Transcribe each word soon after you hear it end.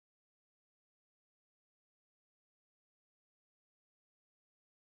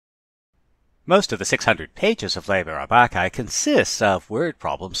Most of the 600 pages of Liber Abaci consists of word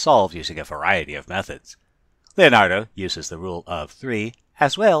problems solved using a variety of methods. Leonardo uses the rule of 3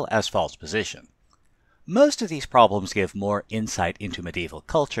 as well as false position. Most of these problems give more insight into medieval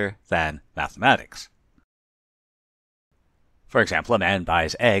culture than mathematics. For example, a man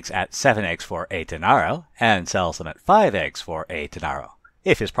buys eggs at 7 eggs for a denaro and sells them at 5 eggs for a denaro.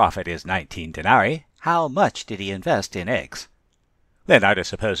 If his profit is 19 denarii, how much did he invest in eggs? Leonardo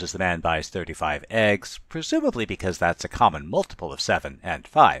supposes the man buys 35 eggs, presumably because that's a common multiple of 7 and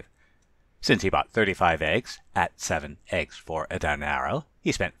 5. Since he bought 35 eggs at 7 eggs for a denaro,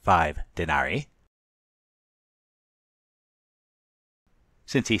 he spent 5 denarii.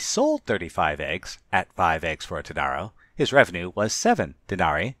 Since he sold 35 eggs at 5 eggs for a denaro, his revenue was 7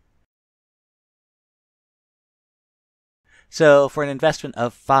 denarii. So for an investment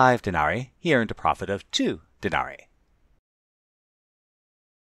of 5 denarii, he earned a profit of 2 denarii.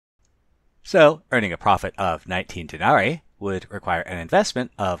 So earning a profit of 19 denarii would require an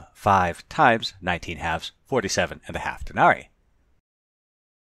investment of 5 times 19 halves, 47.5 denarii.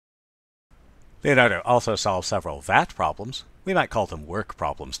 Leonardo also solved several VAT problems. We might call them work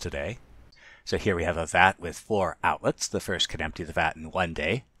problems today. So here we have a vat with 4 outlets. The first can empty the vat in 1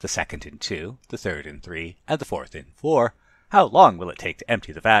 day, the second in 2, the third in 3, and the fourth in 4. How long will it take to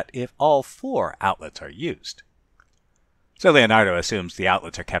empty the vat if all 4 outlets are used? So Leonardo assumes the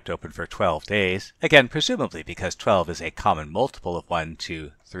outlets are kept open for 12 days, again presumably because 12 is a common multiple of 1,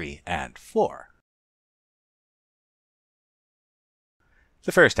 2, 3, and 4.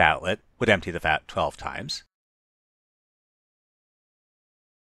 The first outlet would empty the vat 12 times.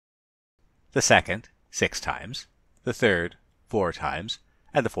 The second, 6 times. The third, 4 times.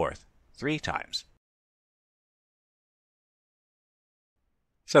 And the fourth, 3 times.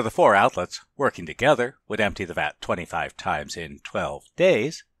 So the 4 outlets, working together, would empty the vat 25 times in 12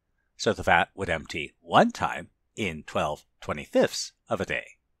 days. So the vat would empty 1 time in 12 25ths of a day.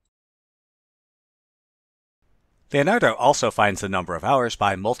 Leonardo also finds the number of hours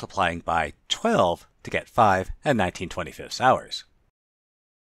by multiplying by 12 to get 5 and 19 25ths hours.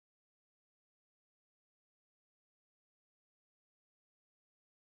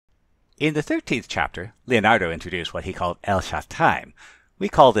 In the 13th chapter, Leonardo introduced what he called El Shatim. We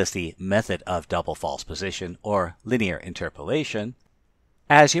call this the method of double false position, or linear interpolation.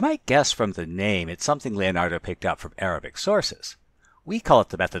 As you might guess from the name, it's something Leonardo picked up from Arabic sources. We call it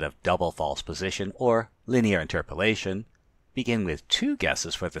the method of double false position, or linear interpolation, begin with 2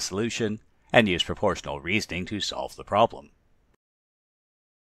 guesses for the solution, and use proportional reasoning to solve the problem.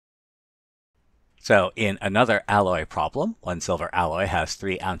 So in another alloy problem, one silver alloy has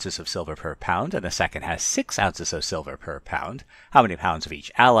 3 ounces of silver per pound, and the second has 6 ounces of silver per pound. How many pounds of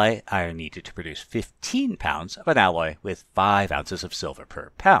each alloy are needed to produce 15 pounds of an alloy with 5 ounces of silver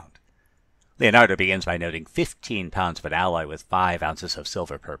per pound? Leonardo begins by noting 15 pounds of an alloy with 5 ounces of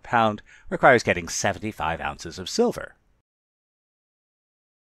silver per pound requires getting 75 ounces of silver.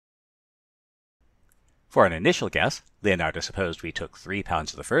 For an initial guess, Leonardo supposed we took 3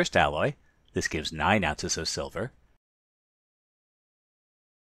 pounds of the first alloy. This gives 9 ounces of silver.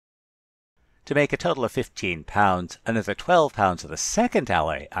 To make a total of 15 pounds, another 12 pounds of the second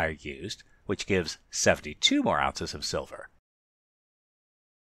alloy are used, which gives 72 more ounces of silver.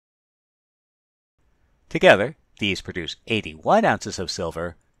 Together, these produce 81 ounces of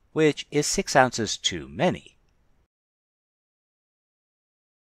silver, which is 6 ounces too many.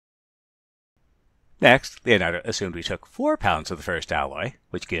 Next, Leonardo assumed we took 4 pounds of the first alloy,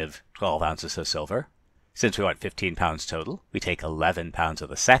 which give 12 ounces of silver. Since we want 15 pounds total, we take 11 pounds of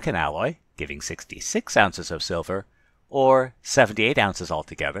the second alloy, giving 66 ounces of silver, or 78 ounces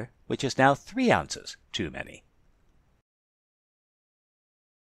altogether, which is now 3 ounces too many.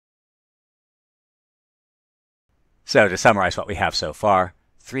 So to summarize what we have so far,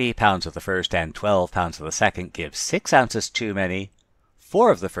 3 pounds of the first and 12 pounds of the second give 6 ounces too many. 4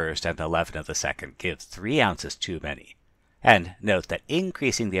 of the first and 11 of the second give 3 ounces too many. And note that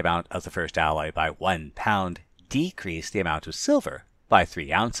increasing the amount of the first alloy by 1 pound decreased the amount of silver by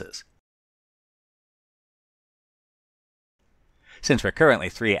 3 ounces. Since we're currently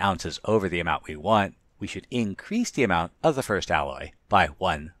 3 ounces over the amount we want, we should increase the amount of the first alloy by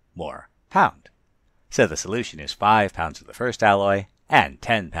 1 more pound. So the solution is 5 pounds of the first alloy and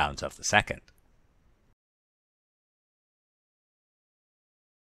 10 pounds of the second.